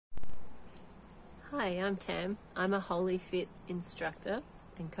Hi, I'm Tam. I'm a WholyFit instructor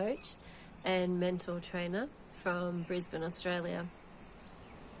and coach and mentor trainer from Brisbane, Australia.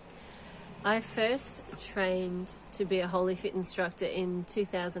 I first trained to be a WholyFit instructor in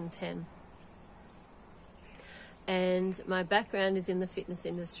 2010. And my background is in the fitness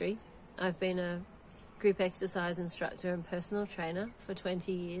industry. I've been a group exercise instructor and personal trainer for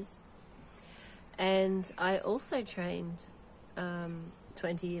 20 years. And I also trained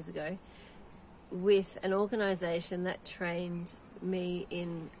 20 years ago with an organisation that trained me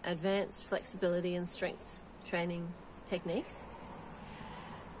in advanced flexibility and strength training techniques,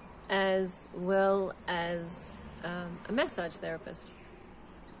 as well as a massage therapist.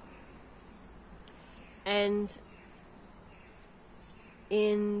 And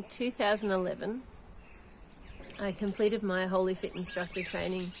in 2011, I completed my WholyFit instructor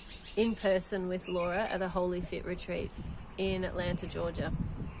training in person with Laura at a WholyFit retreat in Atlanta, Georgia.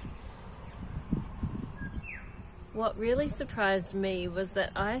 What really surprised me was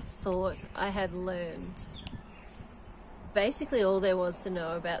that I thought I had learned basically all there was to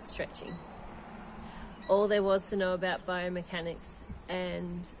know about stretching, all there was to know about biomechanics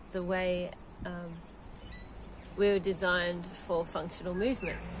and the way we were designed for functional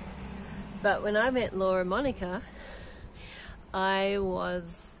movement. But when I met Laura Monica, I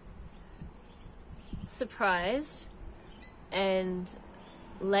was surprised and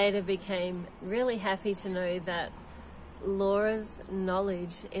later became really happy to know that Laura's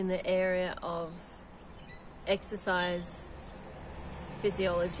knowledge in the area of exercise,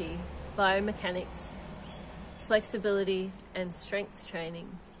 physiology, biomechanics, flexibility and strength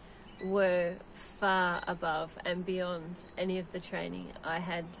training were far above and beyond any of the training I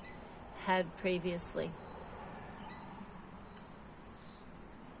had had previously.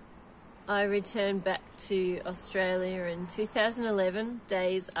 I returned back to Australia in 2011,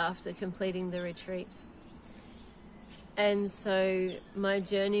 days after completing the retreat. And so my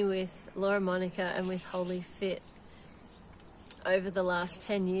journey with Laura Monica and with WholyFit over the last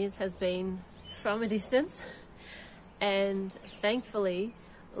 10 years has been from a distance. And thankfully,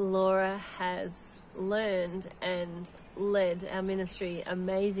 Laura has learned and led our ministry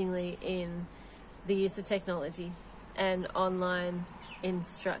amazingly in the use of technology and online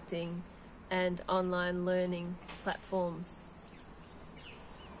instructing and online learning platforms.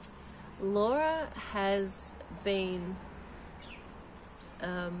 Laura has been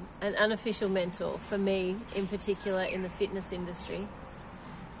an unofficial mentor for me, in particular in the fitness industry.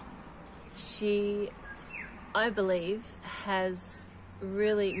 She, I believe, has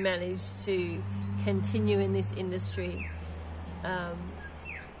really managed to continue in this industry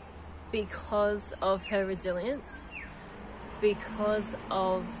because of her resilience, because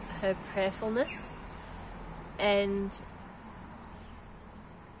of her prayerfulness, and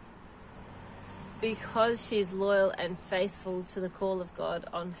because she's loyal and faithful to the call of God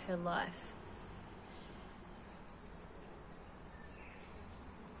on her life.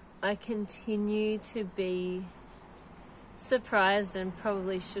 I continue to be surprised, and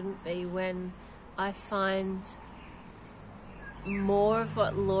probably shouldn't be, when I find more of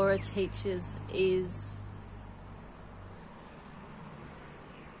what Laura teaches is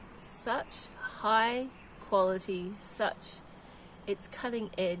such high quality, it's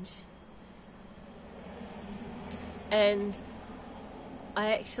cutting edge. And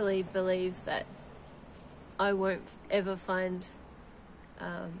I actually believe that I won't ever find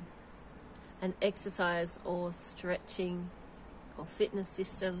an exercise or stretching or fitness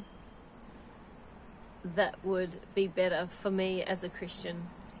system that would be better for me as a Christian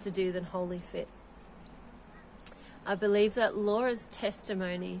to do than WholyFit. I believe that Laura's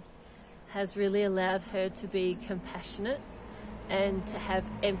testimony has really allowed her to be compassionate and to have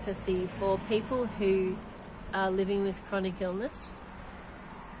empathy for people who are living with chronic illness.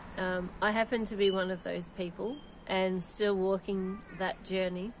 I happen to be one of those people and still walking that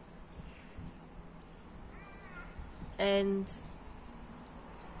journey. And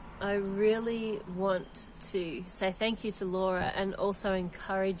I really want to say thank you to Laura, and also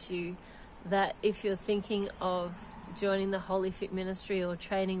encourage you that if you're thinking of joining the WholyFit ministry or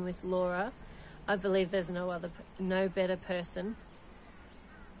training with Laura, I believe there's no better person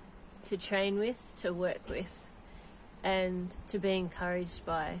to train with, to work with, and to be encouraged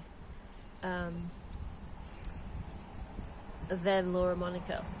by than Laura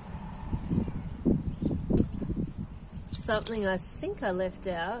Monica. Something I think I left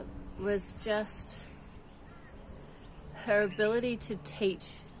out was just her ability to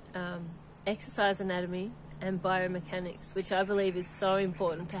teach exercise anatomy and biomechanics, which I believe is so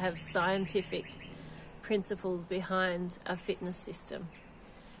important to have scientific principles behind a fitness system.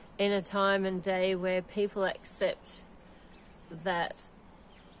 in a time and day where people accept that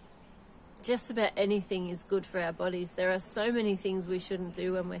just about anything is good for our bodies. There are so many things we shouldn't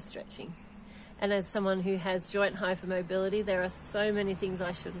do when we're stretching. And as someone who has joint hypermobility, there are so many things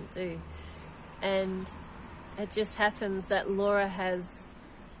I shouldn't do. And it just happens that Laura has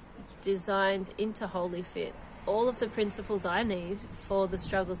designed into WholyFit all of the principles I need for the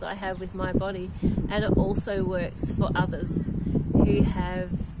struggles I have with my body, and it also works for others who have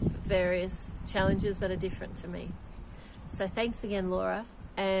various challenges that are different to me. So thanks again, Laura,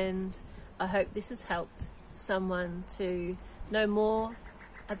 and I hope this has helped someone to know more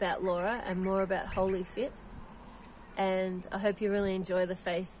about Laura and more about WholyFit, and I hope you really enjoy the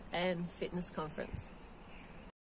Faith and Fitness Conference.